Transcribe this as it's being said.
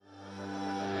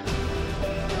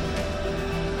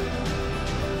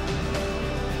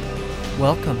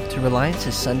Welcome to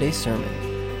Reliance's Sunday Sermon.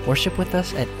 Worship with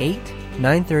us at 8,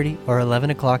 9:30, or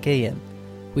 11 o'clock a.m.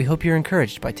 We hope you're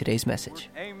encouraged by today's message.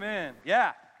 Amen.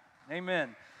 Yeah.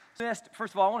 Amen. First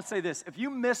of all, I want to say this. If you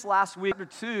missed last week or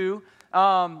two,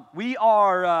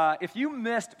 if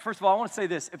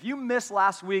you missed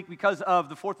last week because of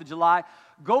the 4th of July,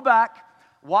 go back.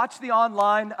 Watch the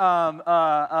online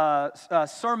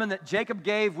sermon that Jacob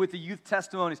gave with the youth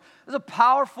testimonies. It was a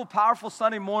powerful, powerful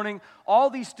Sunday morning.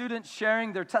 All these students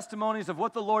sharing their testimonies of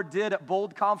what the Lord did at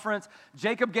Bold Conference.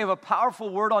 Jacob gave a powerful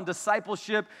word on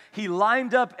discipleship. He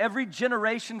lined up every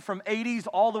generation from 80s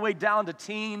all the way down to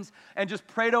teens and just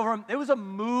prayed over them. It was a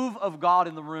move of God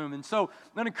in the room. And so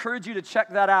I'm going to encourage you to check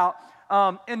that out.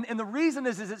 And the reason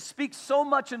is it speaks so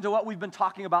much into what we've been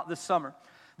talking about this summer.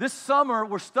 This summer,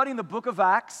 we're studying the book of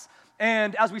Acts,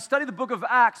 and as we study the book of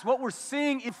Acts, what we're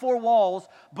seeing in four walls,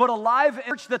 but alive, a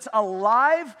church that's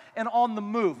alive and on the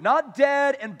move. Not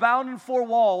dead and bound in four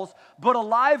walls, but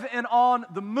alive and on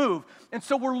the move. And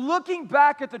so we're looking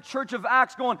back at the church of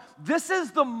Acts going, this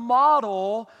is the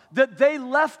model that they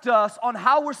left us on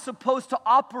how we're supposed to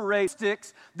operate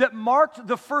that marked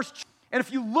the first church. And if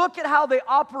you look at how they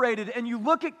operated and you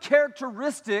look at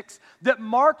characteristics that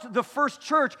marked the first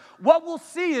church, what we'll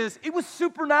see is it was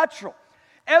supernatural.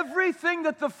 Everything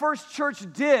that the first church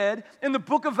did in the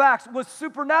book of Acts was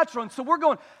supernatural. And so we're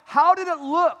going, how did it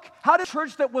look? How did a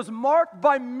church that was marked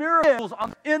by miracles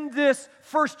in this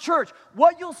first church?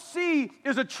 What you'll see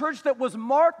is a church that was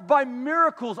marked by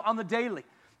miracles on the daily.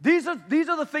 These are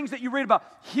the things that you read about.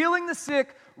 Healing the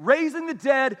sick, raising the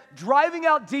dead, driving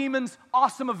out demons,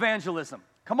 awesome evangelism.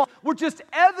 Come on, we're just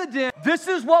evident this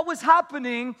is what was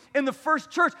happening in the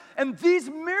first church. And these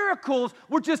miracles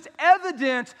were just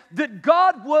evidence that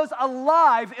God was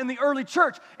alive in the early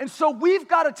church. And so we've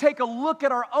got to take a look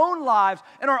at our own lives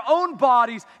and our own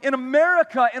bodies in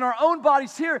America, in our own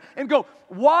bodies here, and go,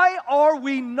 why are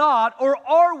we not, or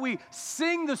are we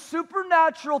seeing the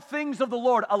supernatural things of the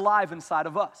Lord alive inside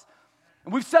of us?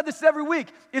 And we've said this every week.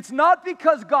 It's not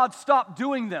because God stopped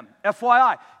doing them,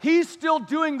 FYI. He's still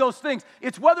doing those things.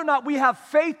 It's whether or not we have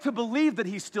faith to believe that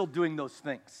He's still doing those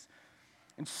things.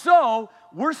 And so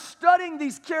we're studying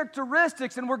these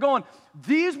characteristics and we're going,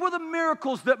 these were the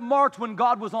miracles that marked when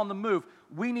God was on the move.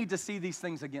 We need to see these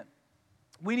things again.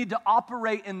 We need to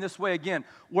operate in this way again,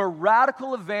 where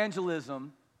radical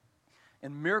evangelism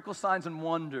and miracle signs and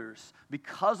wonders,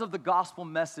 because of the gospel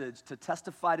message to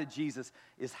testify to Jesus,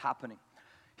 is happening.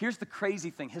 Here's the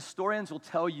crazy thing. Historians will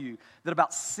tell you that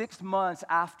about 6 months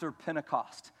after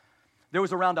Pentecost, there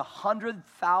was around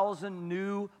 100,000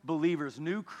 new believers,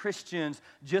 new Christians,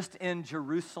 just in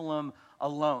Jerusalem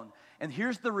alone. And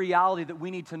here's the reality that we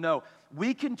need to know.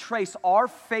 We can trace our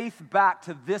faith back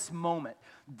to this moment.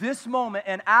 This moment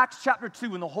in Acts chapter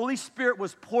 2, when the Holy Spirit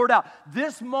was poured out,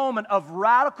 this moment of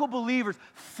radical believers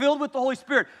filled with the Holy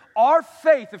Spirit. Our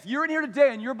faith, if you're in here today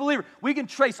and you're a believer, we can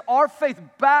trace our faith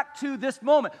back to this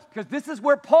moment, because this is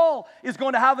where Paul is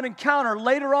going to have an encounter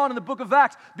later on in the book of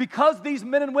Acts, because these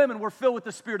men and women were filled with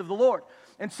the Spirit of the Lord.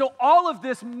 And so all of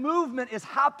this movement is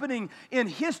happening in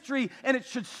history, and it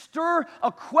should stir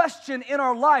a question in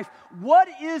our life. What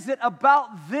is it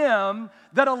about them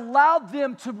that allowed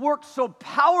them to work so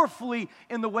powerfully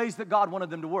in the ways that God wanted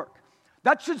them to work?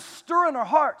 That should stir in our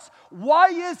hearts. Why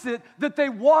is it that they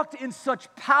walked in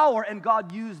such power and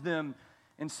God used them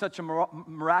in such a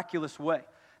miraculous way?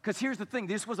 Because here's the thing,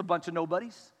 this was a bunch of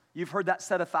nobodies. You've heard that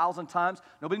said 1,000 times.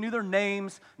 Nobody knew their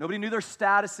names. Nobody knew their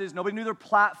statuses. Nobody knew their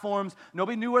platforms.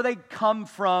 Nobody knew where they come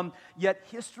from. Yet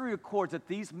history records that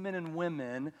these men and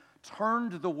women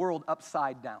turned the world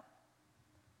upside down.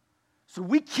 So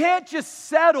we can't just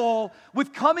settle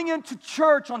with coming into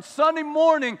church on Sunday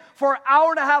morning for an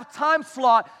hour and a half time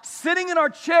slot, sitting in our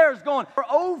chairs going, we're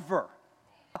over.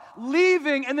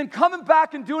 Leaving and then coming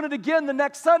back and doing it again the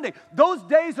next Sunday. Those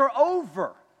days are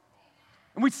over.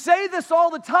 And we say this all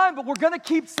the time, but we're going to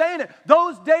keep saying it.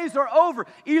 Those days are over.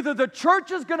 Either the church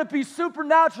is going to be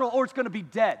supernatural or it's going to be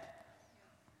dead.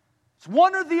 It's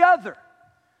one or the other.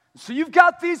 So you've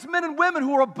got these men and women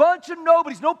who are a bunch of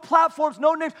nobodies, no platforms,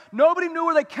 no names. Nobody knew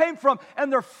where they came from,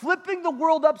 and they're flipping the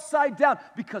world upside down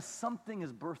because something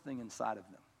is birthing inside of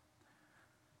them.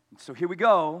 And so here we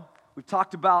go. We've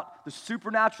talked about the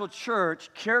supernatural church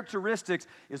characteristics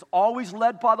is always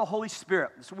led by the Holy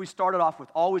Spirit. That's what we started off with,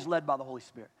 always led by the Holy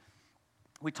Spirit.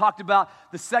 We talked about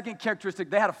the second characteristic.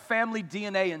 They had a family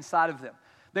DNA inside of them.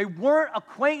 They weren't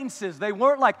acquaintances. They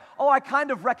weren't like, oh, I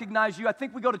kind of recognize you. I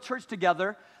think we go to church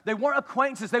together. They weren't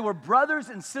acquaintances. They were brothers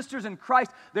and sisters in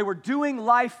Christ. They were doing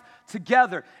life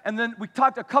together. And then we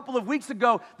talked a couple of weeks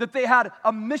ago that they had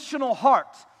a missional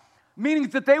heart. meaning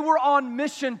that they were on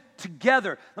mission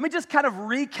together. Let me just kind of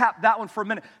recap that one for a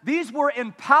minute. These were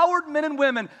empowered men and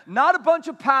women, not a bunch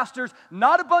of pastors,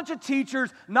 not a bunch of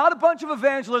teachers, not a bunch of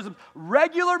evangelism,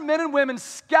 regular men and women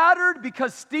scattered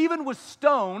because Stephen was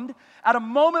stoned. At a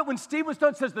moment when Stephen was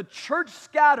stoned, it says the church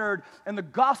scattered and the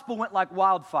gospel went like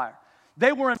wildfire.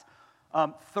 They were in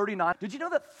 39. Did you know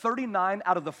that 39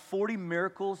 out of the 40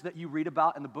 miracles that you read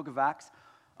about in the book of Acts,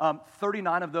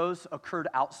 39 of those occurred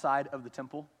outside of the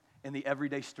temple, in the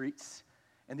everyday streets,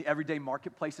 in the everyday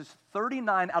marketplaces?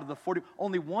 39 out of the 40,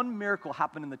 only one miracle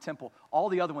happened in the temple. All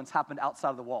the other ones happened outside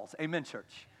of the walls. Amen,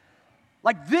 church.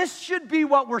 Like, this should be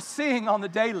what we're seeing on the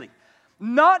daily.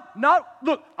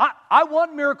 Look, I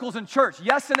want miracles in church.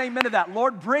 Yes and amen to that.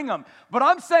 Lord, bring them. But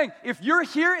I'm saying, if you're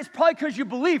here, it's probably because you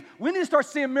believe. We need to start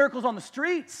seeing miracles on the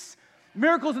streets,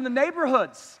 miracles in the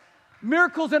neighborhoods,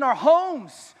 miracles in our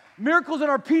homes, miracles in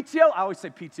our PTO. I always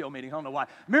say PTO meeting. I don't know why.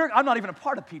 I'm not even a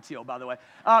part of PTO, by the way.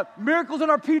 Miracles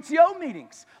in our PTO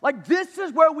meetings. Like, this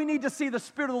is where we need to see the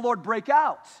Spirit of the Lord break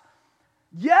out.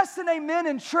 Yes and amen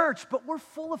in church, but we're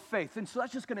full of faith, and so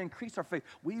that's just going to increase our faith.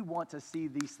 We want to see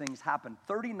these things happen.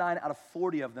 39 out of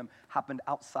 40 of them happened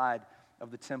outside of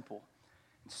the temple.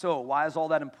 And so why is all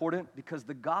that important? Because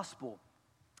the gospel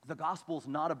is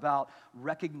not about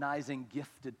recognizing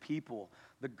gifted people.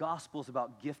 The gospel is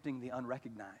about gifting the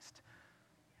unrecognized.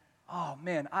 Oh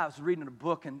man, I was reading a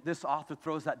book and this author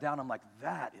throws that down. I'm like,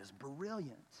 that is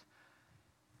brilliant.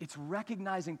 It's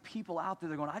recognizing people out there.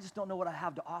 They're going, I just don't know what I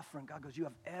have to offer. And God goes, you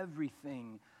have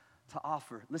everything to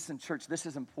offer. Listen, church, this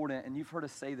is important. And you've heard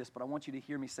us say this, but I want you to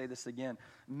hear me say this again.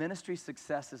 Ministry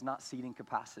success is not seating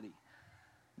capacity.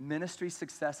 Ministry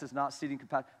success is not seating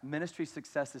capacity. Ministry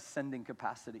success is sending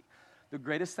capacity. The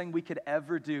greatest thing we could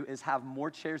ever do is have more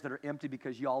chairs that are empty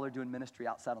because y'all are doing ministry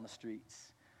outside on the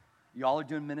streets. Y'all are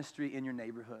doing ministry in your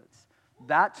neighborhoods.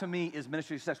 That, to me, is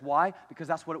ministry success. Why? Because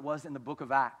that's what it was in the book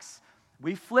of Acts.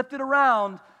 We flipped it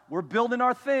around. We're building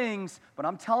our things, but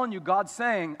I'm telling you, God's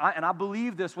saying, and I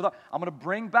believe this, I'm going to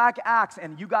bring back Acts,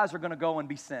 and you guys are going to go and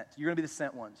be sent. You're going to be the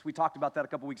sent ones. We talked about that a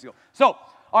couple weeks ago. So, all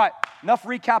right, enough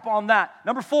recap on that.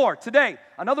 Number 4, today,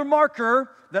 another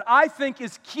marker that I think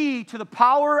is key to the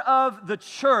power of the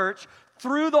church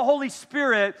through the Holy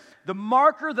Spirit, the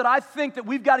marker that I think that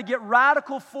we've got to get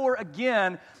radical for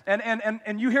again,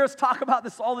 and you hear us talk about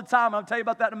this all the time, I'll tell you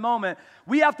about that in a moment.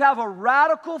 We have to have a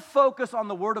radical focus on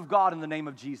the Word of God in the name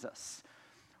of Jesus.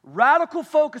 Radical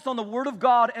focus on the Word of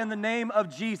God in the name of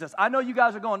Jesus. I know you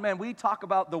guys are going, man, we talk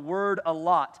about the Word a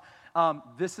lot.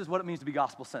 This is what it means to be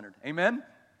gospel-centered. Amen?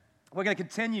 We're going to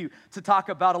continue to talk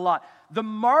about a lot. The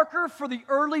marker for the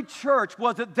early church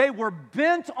was that they were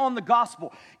bent on the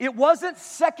gospel. It wasn't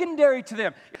secondary to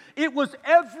them. It was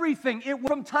everything. It was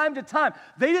from time to time.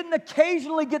 They didn't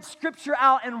occasionally get scripture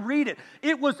out and read it.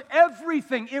 It was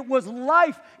everything. It was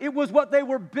life. It was what they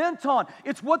were bent on.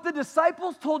 It's what the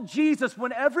disciples told Jesus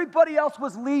when everybody else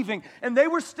was leaving and they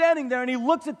were standing there, and he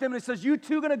looks at them and he says, you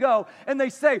two going to go? And they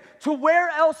say, to where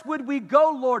else would we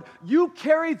go, Lord? You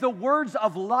carry the words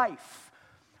of life.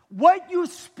 What you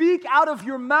speak out of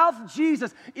your mouth,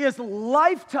 Jesus, is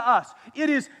life to us. It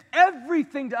is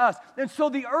everything to us. And so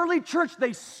the early church,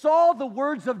 they saw the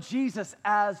words of Jesus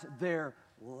as their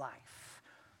life.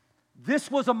 This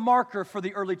was a marker for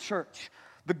the early church.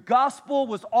 The gospel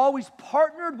was always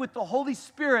partnered with the Holy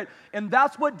Spirit, and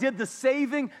that's what did the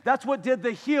saving, that's what did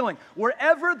the healing.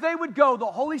 Wherever they would go, the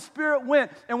Holy Spirit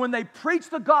went, and when they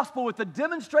preached the gospel with the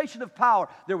demonstration of power,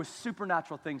 there was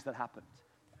supernatural things that happened.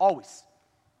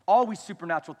 Always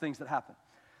supernatural things that happen.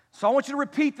 So I want you to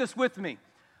repeat this with me.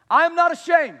 I am not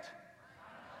ashamed.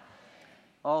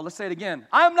 Oh, let's say it again.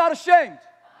 I am not ashamed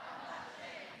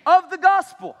of the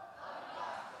gospel.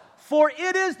 For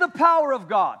it is the power of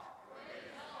God.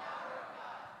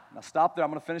 Now stop there.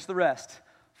 I'm going to finish the rest.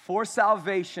 For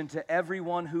salvation to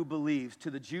everyone who believes,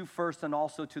 to the Jew first and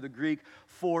also to the Greek.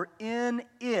 For in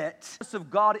it, the righteousness of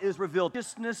God is revealed. The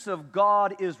righteousness of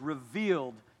God is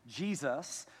revealed,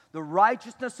 Jesus. The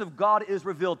righteousness of God is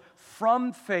revealed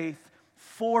from faith,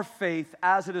 for faith,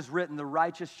 as it is written, the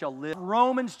righteous shall live.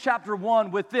 Romans chapter 1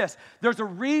 with this. There's a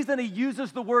reason he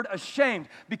uses the word ashamed,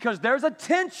 because there's a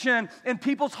tension in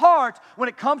people's hearts when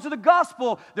it comes to the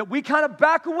gospel that we kind of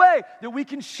back away, that we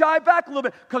can shy back a little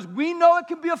bit, because we know it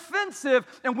can be offensive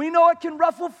and we know it can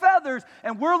ruffle feathers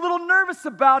and we're a little nervous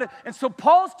about it. And so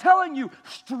Paul's telling you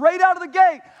straight out of the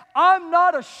gate, I'm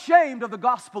not ashamed of the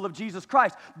gospel of Jesus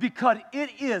Christ, because it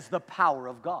is the power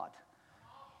of God.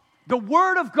 The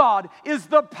Word of God is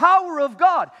the power of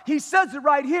God. He says it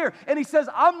right here, and he says,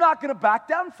 I'm not going to back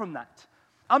down from that.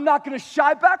 I'm not going to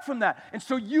shy back from that. And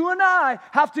so you and I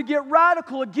have to get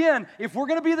radical again if we're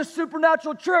going to be the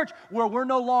supernatural church where we're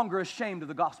no longer ashamed of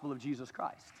the gospel of Jesus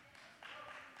Christ.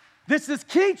 This is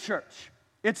key, church.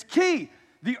 It's key.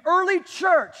 The early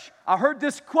church, I heard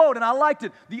this quote and I liked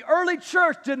it. The early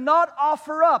church did not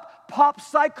offer up pop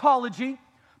psychology,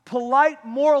 polite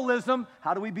moralism,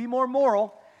 how do we be more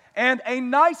moral, and a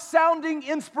nice sounding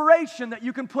inspiration that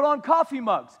you can put on coffee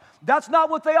mugs. That's not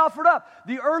what they offered up.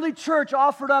 The early church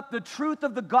offered up the truth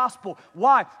of the gospel.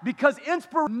 Why? Because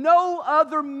no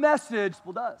other message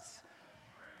does.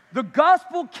 The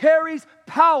gospel carries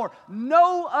power.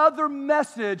 No other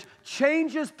message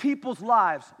changes people's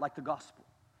lives like the gospel.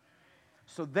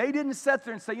 So they didn't sit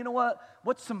there and say, you know what?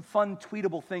 What's some fun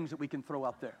tweetable things that we can throw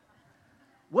out there?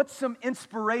 What's some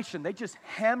inspiration? They just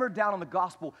hammered down on the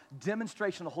gospel,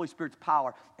 demonstration of the Holy Spirit's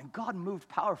power, and God moved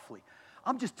powerfully.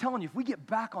 I'm just telling you, if we get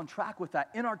back on track with that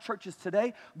in our churches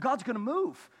today, God's going to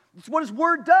move. It's what His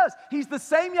Word does. He's the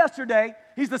same yesterday.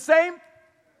 He's the same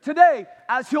today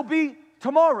as He'll be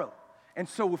tomorrow. And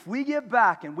so if we get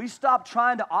back and we stop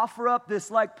trying to offer up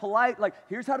this polite,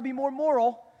 here's how to be more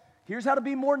moral, here's how to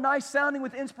be more nice sounding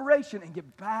with inspiration, and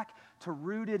get back to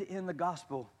rooted in the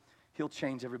gospel, He'll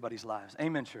change everybody's lives.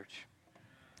 Amen, church.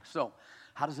 So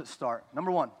how does it start?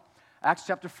 Number 1, Acts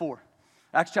chapter 4.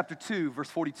 Acts chapter 2, verse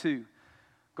 42.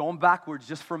 Going backwards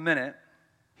just for a minute,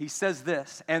 he says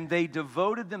this, and they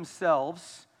devoted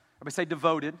themselves, everybody say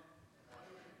devoted.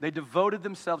 They devoted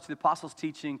themselves to the apostles'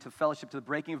 teaching, to fellowship, to the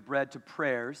breaking of bread, to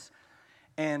prayers,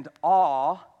 and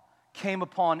awe came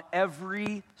upon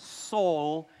every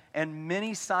soul, and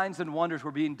many signs and wonders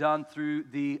were being done through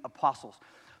the apostles.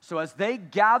 So as they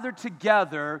gathered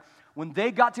together, when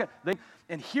they got together,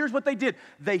 and here's what they did.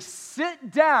 They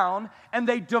sit down and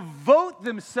they devote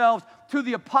themselves to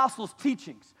the apostles'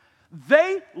 teachings.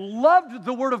 They loved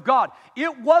the Word of God.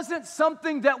 It wasn't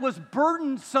something that was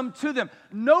burdensome to them.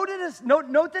 Note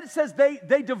that it says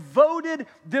they devoted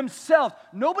themselves.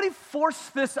 Nobody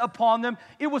forced this upon them.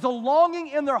 It was a longing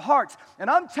in their hearts. And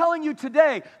I'm telling you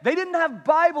today, they didn't have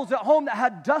Bibles at home that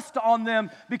had dust on them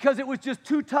because it was just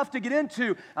too tough to get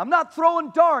into. I'm not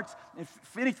throwing darts.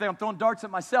 If anything, I'm throwing darts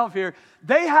at myself here.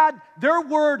 They had their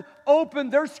Word open,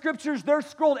 their scriptures, their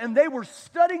scroll, and they were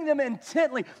studying them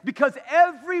intently because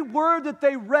every word that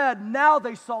they read, now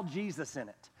they saw Jesus in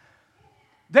it.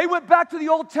 They went back to the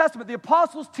Old Testament, the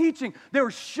apostles' teaching. They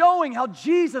were showing how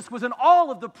Jesus was in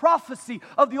all of the prophecy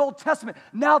of the Old Testament.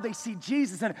 Now they see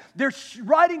Jesus in it. They're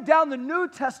writing down the New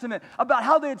Testament about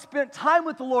how they had spent time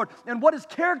with the Lord and what His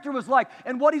character was like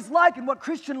and what He's like and what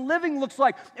Christian living looks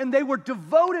like. And they were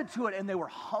devoted to it and they were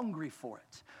hungry for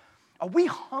it. Are we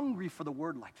hungry for the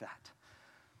Word like that?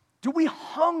 Do we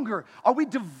hunger? Are we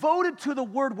devoted to the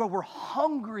Word where we're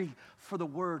hungry for the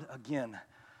Word again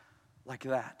like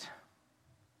that?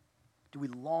 Do we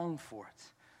long for it?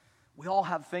 We all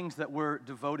have things that we're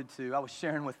devoted to. I was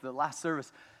sharing with the last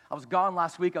service. I was gone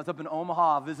last week. I was up in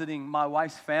Omaha visiting my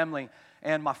wife's family,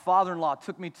 and my father-in-law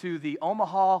took me to the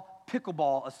Omaha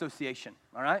Pickleball Association,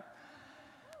 all right?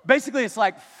 Basically, it's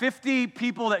like 50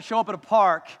 people that show up at a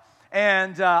park,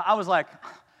 and I was like,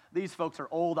 these folks are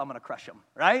old. I'm going to crush them,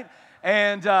 right?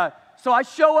 And so I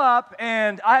show up,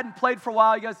 and I hadn't played for a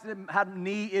while. You guys had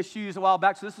knee issues a while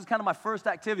back, so this was kind of my first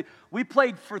activity. We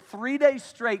played for 3 days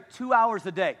straight, 2 hours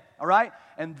a day, all right?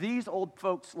 And these old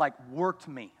folks, worked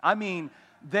me. I mean,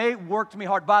 they worked me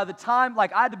hard. By the time, I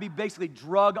had to be basically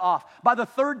drug off. By the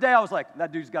third day, I was like,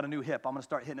 that dude's got a new hip. I'm going to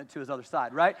start hitting it to his other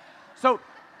side, right? So,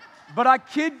 but I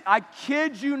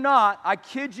kid you not, I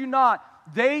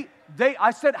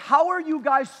said, how are you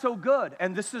guys so good?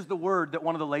 And this is the word that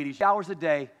one of the ladies, hours a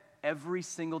day, every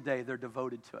single day, they're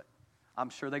devoted to it. I'm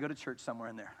sure they go to church somewhere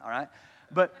in there, all right?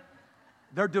 But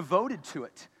they're devoted to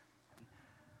it.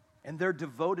 And they're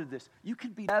devoted to this. You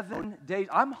could be 7 days.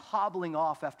 I'm hobbling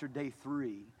off after day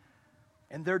 3.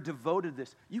 And they're devoted to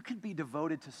this. You could be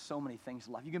devoted to so many things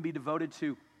in life. You can be devoted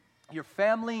to your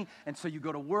family, and so you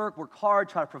go to work hard,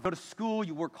 try to go to school,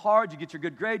 you work hard, you get your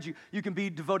good grades, you can be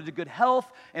devoted to good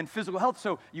health and physical health,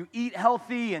 so you eat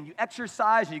healthy and you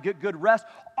exercise and you get good rest.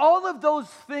 All of those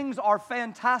things are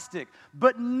fantastic,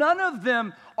 but none of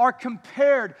them are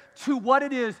compared to what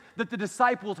it is that the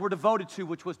disciples were devoted to,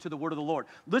 which was to the word of the Lord.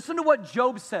 Listen to what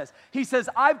Job says. He says,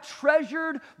 I've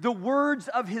treasured the words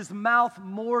of His mouth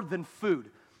more than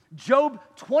food. Job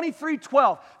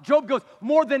 23:12. Job goes,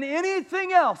 more than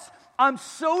anything else, I'm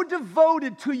so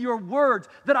devoted to your words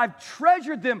that I've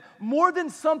treasured them more than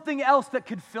something else that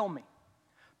could fill me.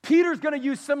 Peter's going to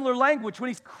use similar language when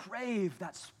he's crave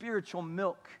that spiritual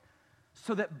milk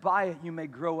so that by it you may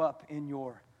grow up in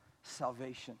your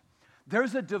salvation.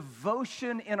 There's a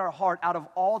devotion in our heart out of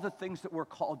all the things that we're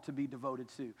called to be devoted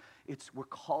to. We're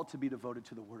called to be devoted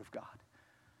to the Word of God.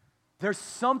 There's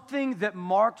something that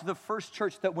marked the first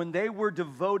church that when they were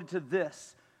devoted to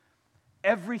this,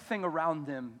 everything around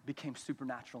them became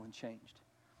supernatural and changed.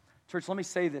 Church, let me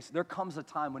say this. There comes a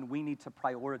time when we need to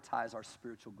prioritize our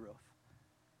spiritual growth.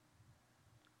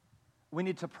 We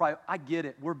need to I get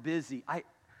it. We're busy. I've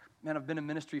been in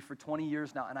ministry for 20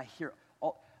 years now, and I hear,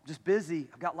 I'm just busy.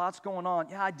 I've got lots going on.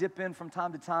 Yeah, I dip in from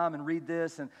time to time and read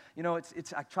this, and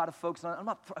I try to focus on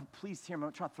it. Please hear me. I'm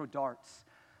not trying to throw darts.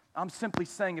 I'm simply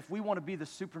saying if we want to be the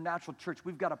supernatural church,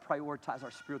 we've got to prioritize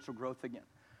our spiritual growth again.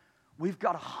 We've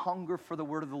got to hunger for the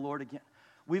word of the Lord again.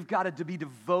 We've got to be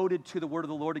devoted to the word of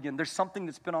the Lord again. There's something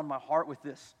that's been on my heart with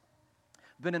this.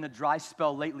 Been in a dry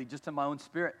spell lately, just in my own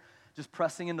spirit, just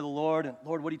pressing into the Lord. And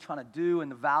Lord, what are you trying to do in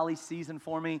the valley season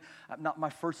for me? Not my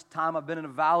first time I've been in a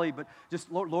valley, but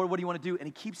just, Lord, what do you want to do? And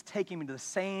he keeps taking me to the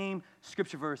same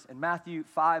scripture verse in Matthew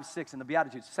 5, 6 in the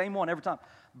Beatitudes. Same one every time.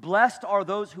 Blessed are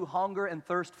those who hunger and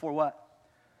thirst for what?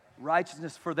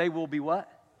 Righteousness, for they will be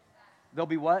what? They'll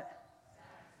be what?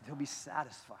 They'll be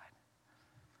satisfied.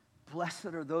 Blessed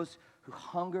are those who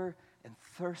hunger and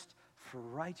thirst for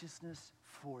righteousness,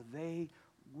 for they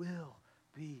will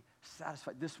be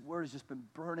satisfied. This word has just been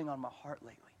burning on my heart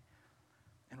lately.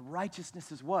 And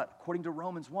righteousness is what? According to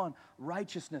Romans 1,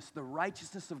 righteousness, the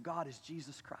righteousness of God is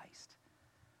Jesus Christ.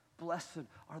 Blessed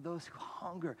are those who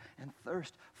hunger and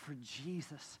thirst for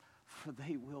Jesus, for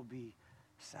they will be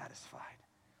satisfied.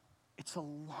 It's a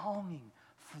longing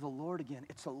for the Lord again.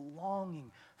 It's a longing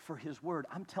for his word.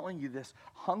 I'm telling you this,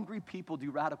 hungry people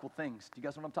do radical things. Do you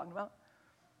guys know what I'm talking about?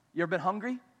 You ever been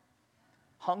hungry?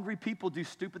 Hungry people do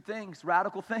stupid things,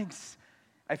 radical things.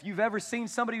 If you've ever seen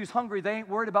somebody who's hungry, they ain't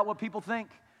worried about what people think.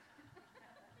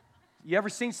 You ever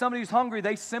seen somebody who's hungry,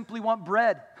 they simply want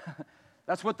bread.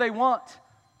 That's what they want.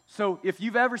 So if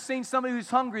you've ever seen somebody who's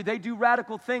hungry, they do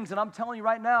radical things. And I'm telling you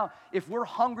right now, if we're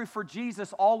hungry for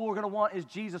Jesus, all we're going to want is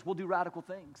Jesus. We'll do radical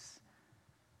things.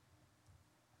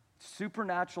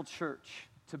 Supernatural church,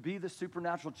 to be the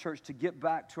supernatural church, to get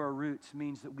back to our roots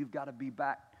means that we've got to be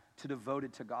back to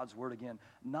devoted to God's word again,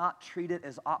 not treat it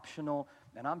as optional.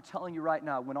 And I'm telling you right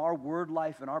now, when our word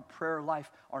life and our prayer life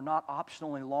are not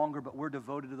optional any longer, but we're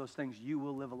devoted to those things, you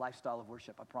will live a lifestyle of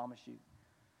worship, I promise you.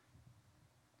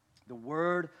 The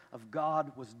word of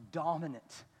God was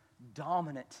dominant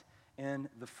in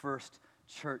the first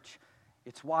church.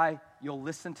 It's why you'll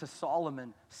listen to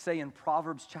Solomon say in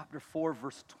Proverbs chapter 4,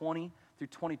 verse 20 through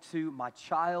 22, my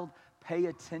child, pay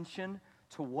attention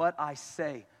to what I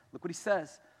say. Look what he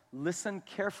says. Listen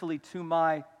carefully to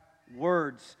my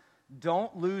words.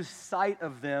 Don't lose sight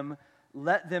of them.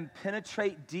 Let them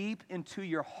penetrate deep into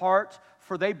your heart,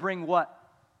 for they bring what?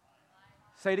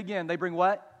 Say it again. They bring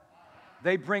what?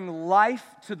 They bring life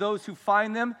to those who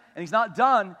find them. And he's not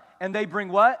done. And they bring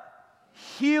what?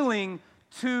 Healing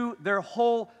to their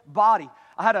whole body.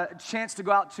 I had a chance to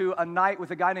go out to a night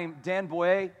with a guy named Dan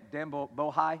Bohai,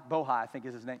 Bohai, I think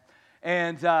is his name.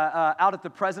 And out at the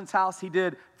Presence House, he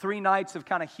did 3 nights of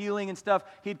kind of healing and stuff.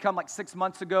 He'd come like 6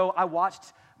 months ago. I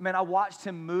watched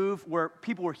him move where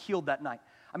people were healed that night.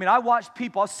 I mean, I watched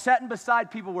people, I was sitting beside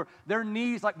people where their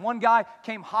knees, like one guy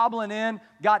came hobbling in,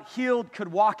 got healed, could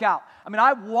walk out. I mean,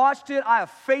 I watched it, I have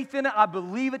faith in it, I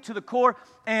believe it to the core,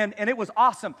 and it was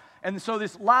awesome. And so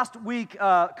this last week,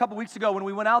 a couple weeks ago when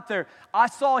we went out there, I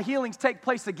saw healings take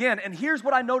place again. And here's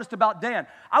what I noticed about Dan.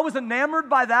 I was enamored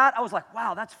by that. I was like,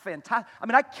 wow, that's fantastic. I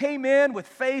mean, I came in with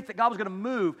faith that God was going to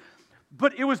move.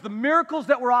 But it was the miracles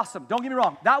that were awesome. Don't get me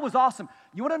wrong. That was awesome.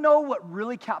 You want to know what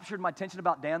really captured my attention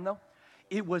about Dan, though?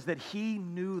 It was that he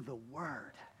knew the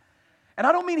word. And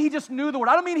I don't mean he just knew the word.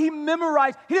 I don't mean he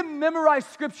didn't memorize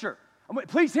Scripture.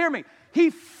 Please hear me. He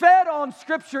fed on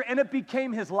Scripture and it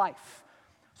became his life.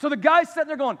 So the guy's sitting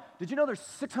there going, did you know there's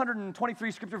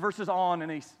 623 Scripture verses on? And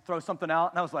he throws something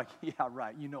out. And I was like, yeah,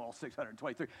 right. You know all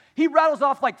 623. He rattles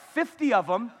off like 50 of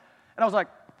them. And I was like,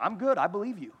 I'm good. I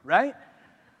believe you, right?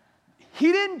 He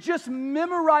didn't just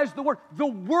memorize the word. The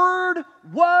word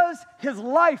was his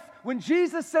life. When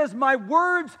Jesus says, my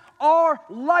words are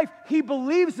life, he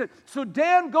believes it. So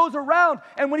Dan goes around,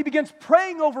 and when he begins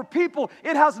praying over people,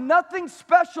 it has nothing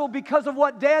special because of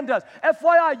what Dan does.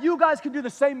 FYI, you guys can do the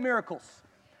same miracles.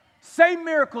 Same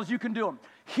miracles, you can do them.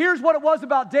 Here's what it was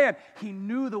about Dan. He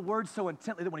knew the word so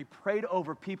intently that when he prayed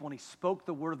over people and he spoke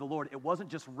the word of the Lord, it wasn't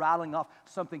just rattling off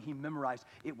something he memorized.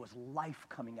 It was life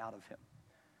coming out of him.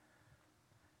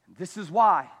 This is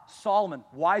why Solomon,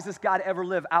 wisest guy to ever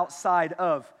live outside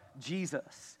of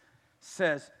Jesus,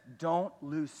 says, don't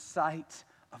lose sight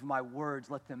of my words,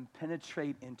 let them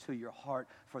penetrate into your heart,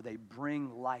 for they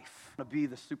bring life. To be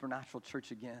the supernatural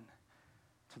church again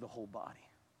to the whole body.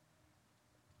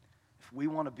 If we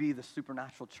want to be the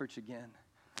supernatural church again,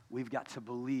 we've got to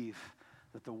believe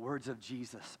that the words of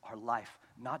Jesus are life,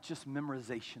 not just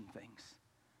memorization things,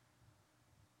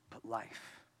 but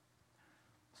life.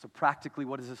 So practically,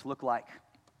 what does this look like?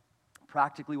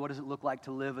 Practically, what does it look like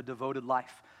to live a devoted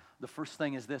life? The first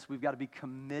thing is this: we've got to be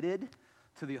committed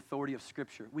to the authority of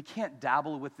Scripture. We can't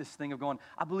dabble with this thing of going,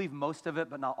 I believe most of it,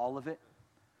 but not all of it.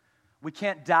 We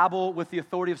can't dabble with the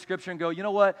authority of Scripture and go, you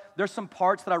know what, there's some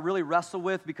parts that I really wrestle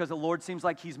with because the Lord seems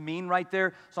like He's mean right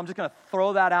there, so I'm just going to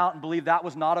throw that out and believe that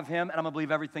was not of Him, and I'm going to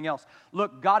believe everything else.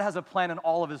 Look, God has a plan in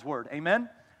all of His Word, amen?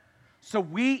 So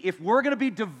if we're going to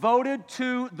be devoted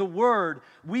to the Word,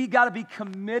 we got to be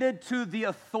committed to the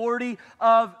authority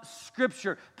of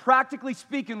Scripture. Practically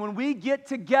speaking, when we get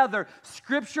together,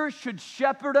 Scripture should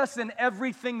shepherd us in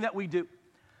everything that we do.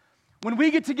 When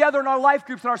we get together in our life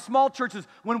groups, in our small churches,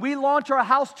 when we launch our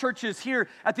house churches here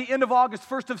at the end of August,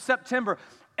 1st of September,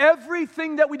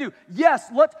 everything that we do,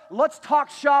 yes, let's talk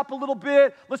shop a little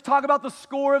bit. Let's talk about the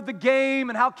score of the game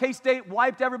and how K-State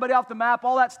wiped everybody off the map,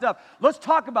 all that stuff. Let's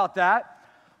talk about that.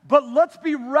 But let's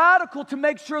be radical to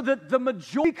make sure that the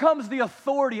majority becomes the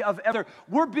authority of other.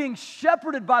 We're being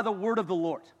shepherded by the word of the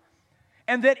Lord.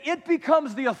 And that it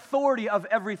becomes the authority of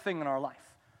everything in our life.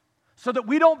 So that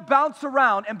we don't bounce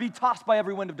around and be tossed by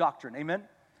every wind of doctrine. Amen?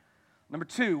 Number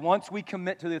 2, once we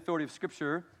commit to the authority of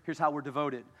Scripture, here's how we're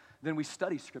devoted. Then we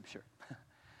study Scripture.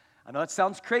 I know that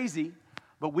sounds crazy,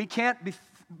 but we can't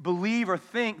believe or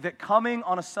think that coming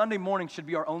on a Sunday morning should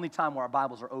be our only time where our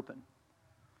Bibles are open.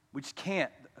 We just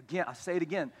can't. Again, I say it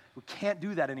again, we can't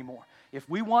do that anymore. If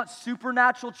we want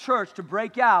supernatural church to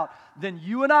break out, then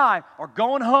you and I are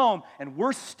going home and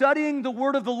we're studying the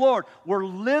word of the Lord. We're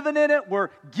living in it. We're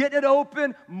getting it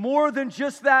open more than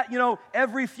just that,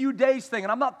 every few days thing.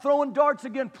 And I'm not throwing darts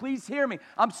again. Please hear me.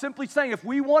 I'm simply saying if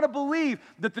we want to believe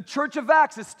that the Church of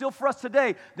Acts is still for us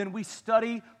today, then we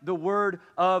study the word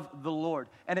of the Lord.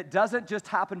 And it doesn't just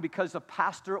happen because a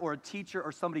pastor or a teacher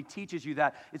or somebody teaches you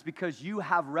that. It's because you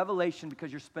have revelation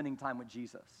because you're spending time with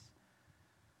Jesus.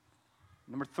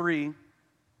 Number 3,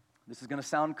 this is going to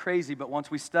sound crazy, but once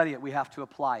we study it, we have to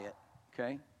apply it,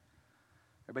 okay?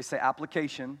 Everybody say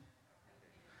application.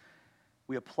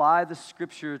 We apply the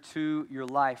Scripture to your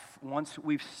life. Once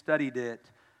we've studied it,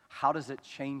 how does it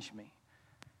change me?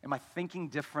 Am I thinking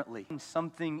differently?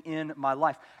 Something in my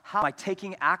life. How am I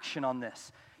taking action on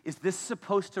this? Is this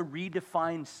supposed to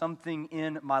redefine something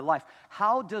in my life?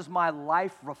 How does my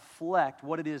life reflect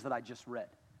what it is that I just read?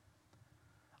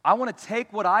 I want to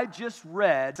take what I just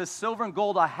read, the silver and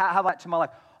gold I have to my life.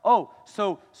 Oh,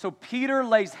 so Peter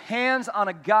lays hands on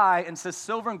a guy and says,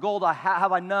 silver and gold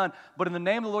have I none, but in the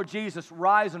name of the Lord Jesus,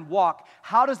 rise and walk.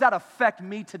 How does that affect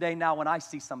me today now when I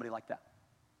see somebody like that?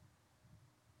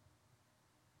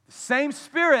 The same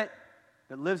Spirit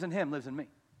that lives in him lives in me.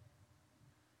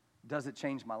 Does it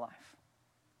change my life?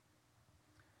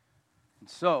 And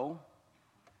so,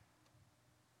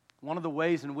 one of the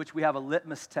ways in which we have a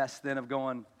litmus test then of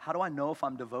going, how do I know if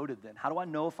I'm devoted then? How do I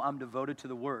know if I'm devoted to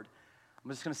the Word? I'm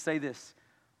just going to say this.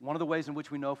 One of the ways in which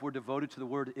we know if we're devoted to the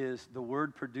Word is the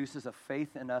Word produces a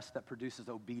faith in us that produces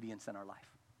obedience in our life.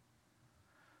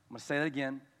 I'm going to say that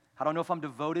again. How do I know if I'm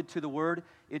devoted to the Word?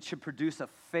 It should produce a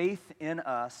faith in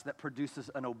us that produces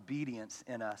an obedience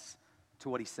in us to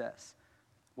what He says.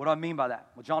 What do I mean by that?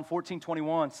 Well, John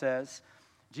 14:21 says,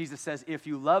 Jesus says, if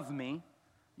you love me,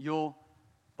 you'll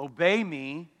obey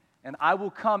me, and I will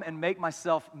come and make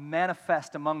myself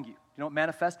manifest among you. You know what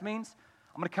manifest means?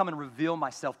 I'm going to come and reveal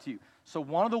myself to you. So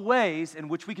one of the ways in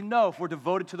which we can know if we're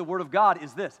devoted to the Word of God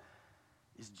is this.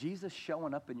 Is Jesus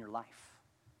showing up in your life?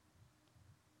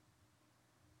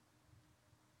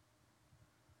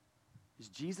 Is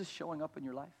Jesus showing up in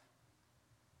your life?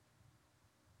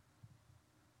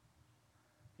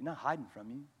 He's not hiding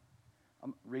from you.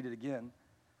 I'm read it again.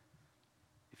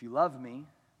 If you love me,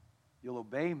 you'll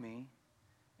obey me,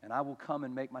 and I will come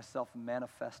and make myself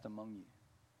manifest among you.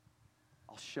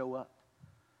 I'll show up.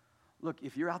 Look,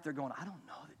 if you're out there going, I don't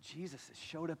know that Jesus has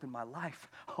showed up in my life.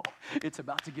 Oh, it's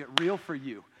about to get real for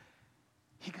you.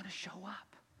 He's going to show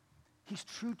up. He's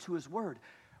true to His Word.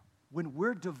 When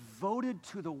we're devoted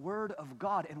to the Word of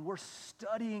God and we're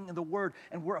studying the Word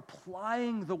and we're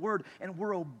applying the Word and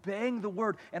we're obeying the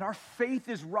Word and our faith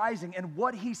is rising and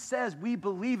what He says, we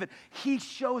believe it. He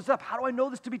shows up. How do I know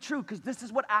this to be true? Because this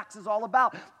is what Acts is all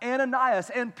about. Ananias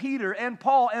and Peter and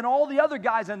Paul and all the other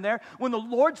guys in there, when the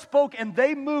Lord spoke and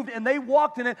they moved and they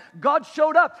walked in it, God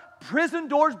showed up. Prison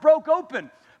doors broke open.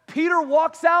 Peter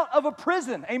walks out of a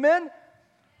prison. Amen?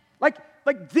 Like,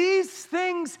 like these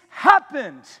things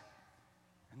happened,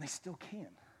 and they still can.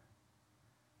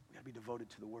 We got to be devoted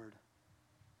to the Word.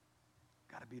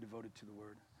 Got to be devoted to the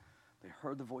Word. They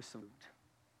heard the voice of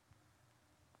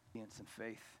obedience and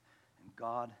faith, and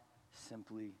God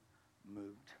simply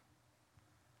moved.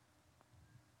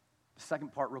 The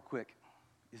second part, real quick,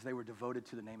 is they were devoted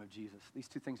to the name of Jesus. These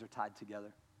two things are tied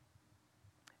together.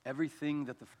 Everything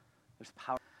that there's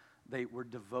power, they were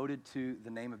devoted to the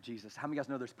name of Jesus. How many of you guys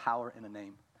know there's power in a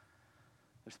name?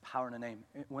 There's power in a name.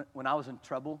 When I was in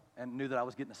trouble and knew that I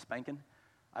was getting a spanking,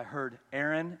 I heard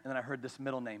Aaron, and then I heard this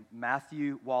middle name,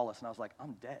 Matthew Wallace, and I was like,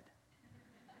 I'm dead.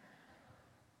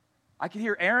 I could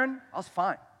hear Aaron, I was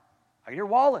fine. I could hear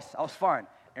Wallace, I was fine.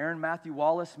 Aaron Matthew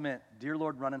Wallace meant, dear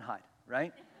Lord, run and hide,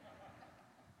 right?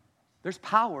 There's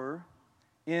power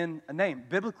in a name.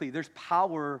 Biblically, there's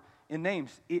power in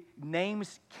names.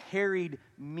 Names carried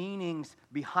meanings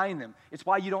behind them. It's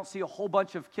why you don't see a whole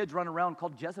bunch of kids running around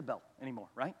called Jezebel anymore,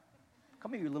 right?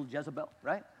 Come here, you little Jezebel,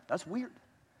 right? That's weird.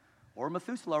 Or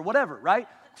Methuselah or whatever, right?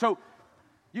 So,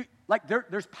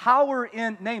 there's power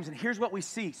in names. And here's what we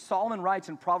see. Solomon writes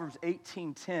in Proverbs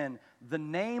 18:10, the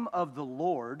name of the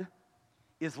Lord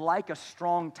is like a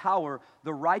strong tower.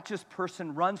 The righteous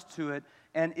person runs to it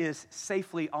and is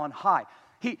safely on high.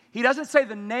 He doesn't say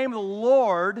the name of the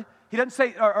Lord. He doesn't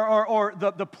say, or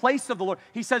the place of the Lord.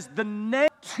 He says the name,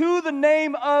 to the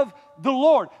name of the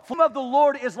Lord. The name of the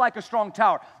Lord is like a strong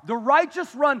tower. The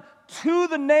righteous run to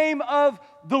the name of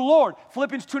the Lord.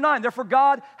 Philippians 2:9, therefore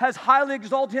God has highly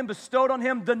exalted him, bestowed on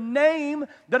him the name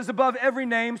that is above every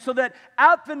name, so that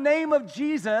at the name of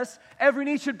Jesus, every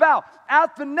knee should bow.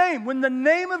 At the name, when the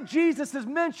name of Jesus is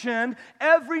mentioned,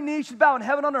 every knee should bow in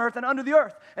heaven, on earth, and under the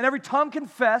earth. And every tongue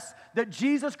confess that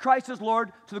Jesus Christ is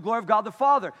Lord, to the glory of God the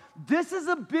Father. This is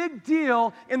a big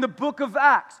deal in the book of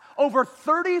Acts. Over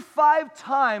 35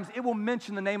 times it will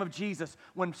mention the name of Jesus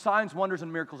when signs, wonders,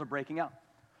 and miracles are breaking out.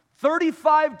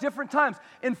 35 different times.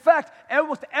 In fact,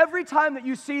 almost every time that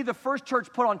you see the first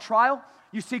church put on trial,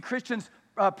 you see Christians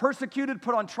persecuted,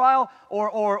 put on trial,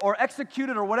 or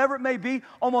executed, or whatever it may be,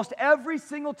 almost every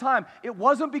single time, it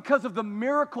wasn't because of the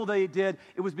miracle they did,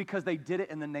 it was because they did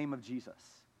it in the name of Jesus.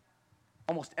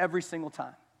 Almost every single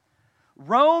time.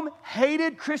 Rome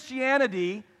hated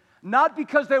Christianity, not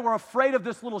because they were afraid of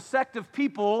this little sect of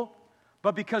people,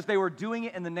 but because they were doing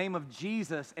it in the name of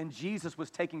Jesus, and Jesus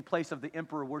was taking place of the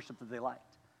emperor worship that they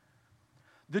liked.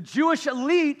 The Jewish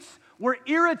elites were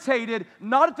irritated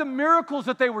not at the miracles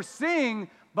that they were seeing,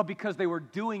 but because they were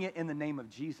doing it in the name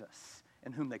of Jesus,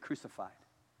 in whom they crucified.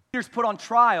 Peter's put on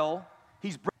trial.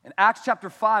 In Acts chapter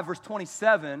 5, verse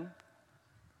 27,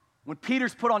 when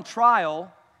Peter's put on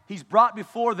trial, he's brought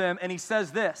before them, and he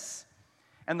says this,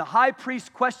 and the high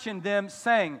priest questioned them,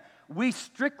 saying, we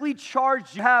strictly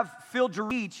charge you have filled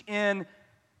each in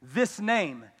this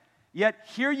name. Yet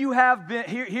here you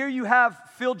have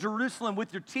filled Jerusalem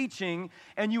with your teaching,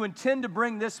 and you intend to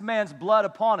bring this man's blood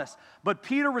upon us. But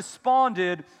Peter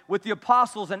responded with the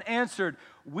apostles and answered,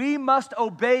 we must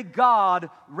obey God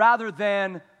rather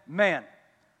than man.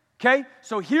 Okay?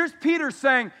 So here's Peter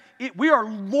saying, we are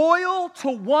loyal to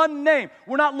one name.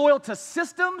 We're not loyal to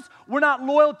systems. We're not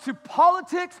loyal to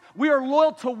politics. We are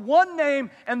loyal to one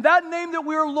name, and that name that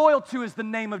we are loyal to is the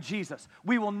name of Jesus.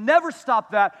 We will never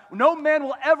stop that. No man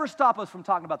will ever stop us from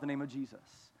talking about the name of Jesus.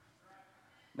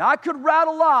 Now, I could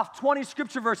rattle off 20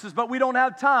 scripture verses, but we don't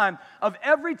have time. Of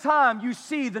every time you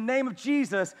see the name of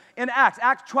Jesus in Acts.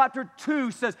 Acts chapter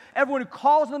 2 says, everyone who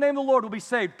calls on the name of the Lord will be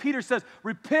saved. Peter says,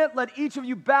 repent, let each of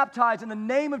you baptize in the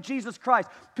name of Jesus Christ.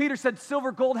 Peter said,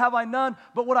 silver, gold have I none,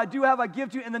 but what I do have I give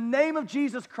to you. In the name of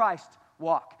Jesus Christ,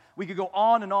 walk. We could go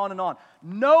on and on and on.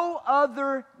 No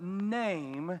other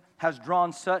name has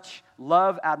drawn such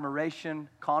love, admiration,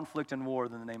 conflict, and war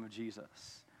than the name of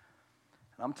Jesus.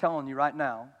 I'm telling you right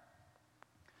now,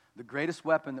 the greatest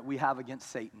weapon that we have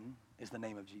against Satan is the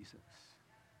name of Jesus.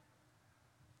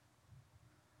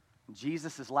 In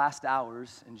Jesus' last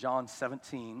hours in John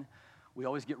 17, we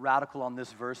always get radical on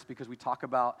this verse because we talk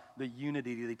about the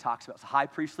unity that he talks about. It's a high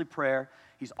priestly prayer.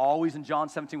 He's always in John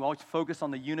 17. We always focus on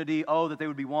the unity, that they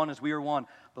would be one as we are one.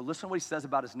 But listen to what he says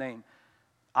about his name.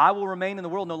 I will remain in the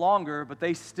world no longer, but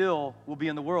they still will be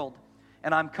in the world.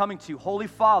 And I'm coming to you. Holy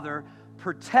Father,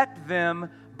 protect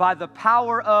them by the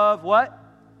power of what?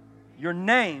 Your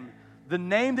name. The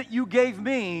name that you gave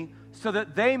me so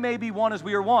that they may be one as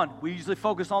we are one. We usually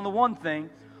focus on the one thing.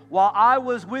 While I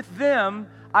was with them,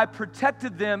 I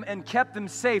protected them and kept them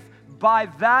safe by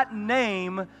that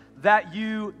name that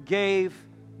you gave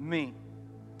me.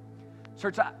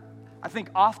 Church, I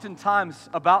think oftentimes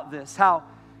about this, how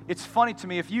it's funny to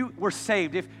me, if you were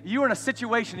saved, if you were in a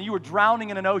situation and you were drowning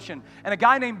in an ocean and a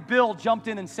guy named Bill jumped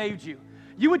in and saved you,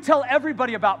 you would tell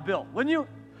everybody about Bill, wouldn't you?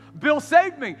 Bill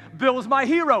saved me. Bill is my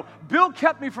hero. Bill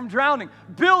kept me from drowning.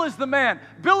 Bill is the man.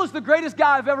 Bill is the greatest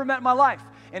guy I've ever met in my life.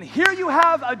 And here you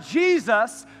have a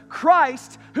Jesus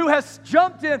Christ who has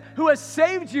jumped in, who has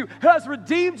saved you, who has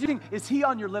redeemed you. Is he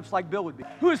on your lips like Bill would be?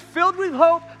 Who is filled with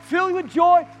hope, filled with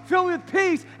joy, filled with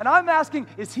peace. And I'm asking,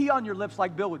 is he on your lips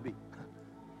like Bill would be?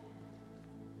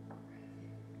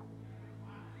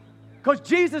 Because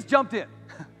Jesus jumped in.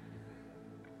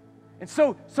 And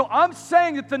so I'm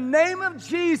saying that the name of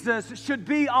Jesus should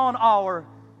be on our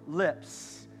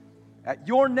lips. At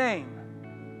your name,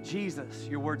 Jesus,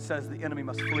 your word says the enemy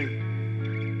must flee.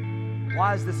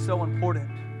 Why is this so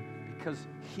important? Because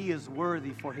he is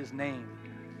worthy for his name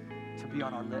to be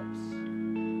on our lips.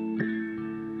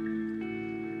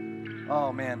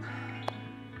 Oh, man.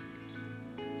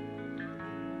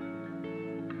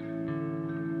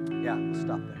 Yeah, we'll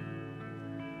stop there.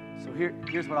 So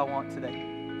here's what I want today.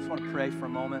 I just want to pray for a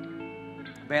moment.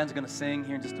 The band's going to sing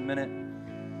here in just a minute.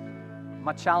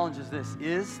 My challenge is this.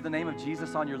 Is the name of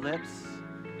Jesus on your lips?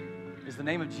 Is the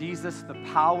name of Jesus the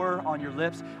power on your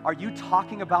lips? Are you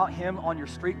talking about him on your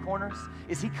street corners?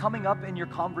 Is he coming up in your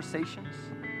conversations?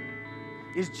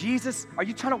 Is Jesus, are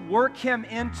you trying to work him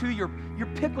into your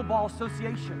pickleball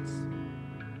associations?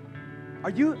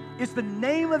 Is the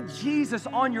name of Jesus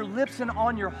on your lips and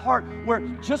on your heart, where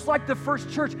just like the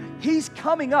first church, he's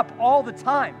coming up all the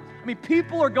time? I mean,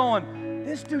 people are going,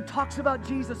 this dude talks about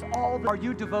Jesus all the time. Are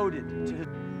you devoted to his?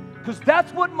 Because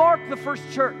that's what marked the first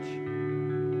church.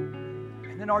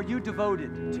 And then are you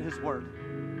devoted to his word?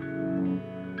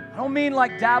 I don't mean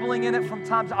like dabbling in it from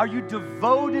time to time. Are you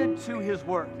devoted to his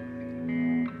word?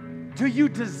 Do you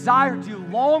desire, do you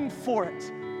long for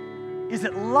it? Is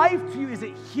it life to you? Is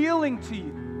it healing to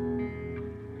you?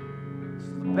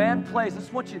 As the band plays, I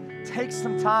just want you to take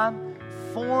some time,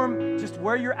 form just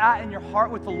where you're at in your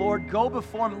heart with the Lord. Go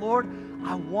before him. Lord,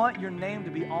 I want your name to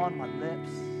be on my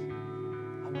lips.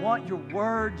 I want your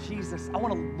word, Jesus. I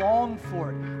want to long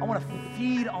for it. I want to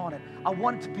feed on it. I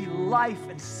want it to be life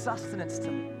and sustenance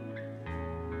to me.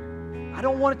 I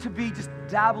don't want it to be just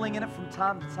dabbling in it from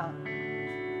time to time.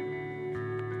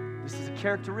 This is a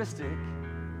characteristic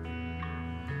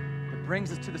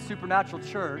brings us to the supernatural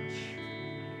church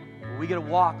where we get to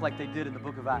walk like they did in the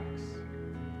book of Acts.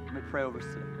 Let me pray over us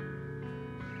today.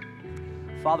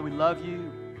 Father, we love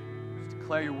you. Just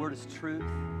declare your word as truth.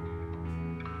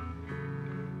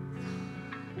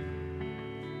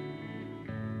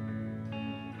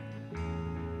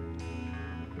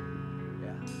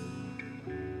 Yeah.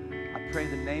 I pray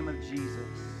the name of Jesus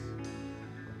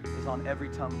is on every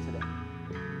tongue today.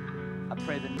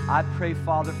 I pray,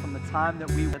 Father, from the time that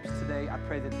we lips today, I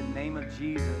pray that the name of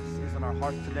Jesus is in our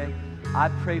hearts today. I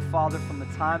pray, Father, from the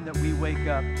time that we wake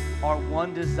up, our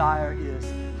one desire is,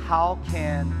 how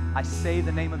can I say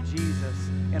the name of Jesus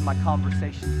in my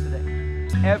conversations today?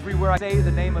 Everywhere I say the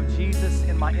name of Jesus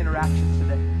in my interactions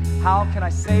today. How can I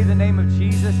say the name of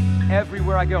Jesus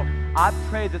everywhere I go? I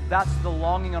pray that that's the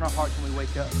longing on our hearts when we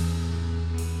wake up.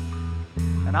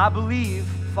 And I believe,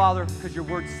 Father, because your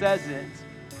word says it,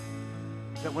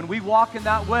 that when we walk in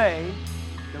that way,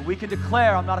 that we can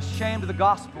declare, I'm not ashamed of the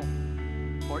gospel,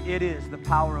 for it is the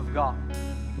power of God.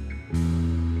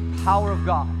 Power of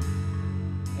God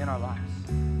in our lives.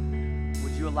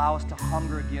 Would you allow us to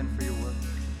hunger again for your word?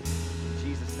 In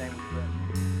Jesus' name we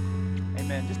pray.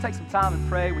 Amen. Just take some time and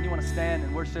pray. When you want to stand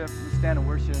and worship, you stand and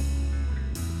worship.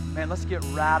 Man, let's get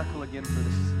radical again for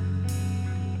this.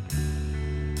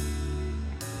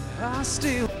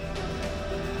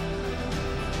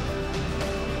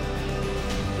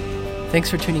 Thanks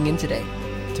for tuning in today.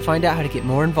 To find out how to get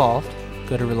more involved,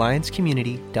 go to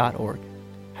reliancecommunity.org.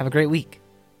 Have a great week.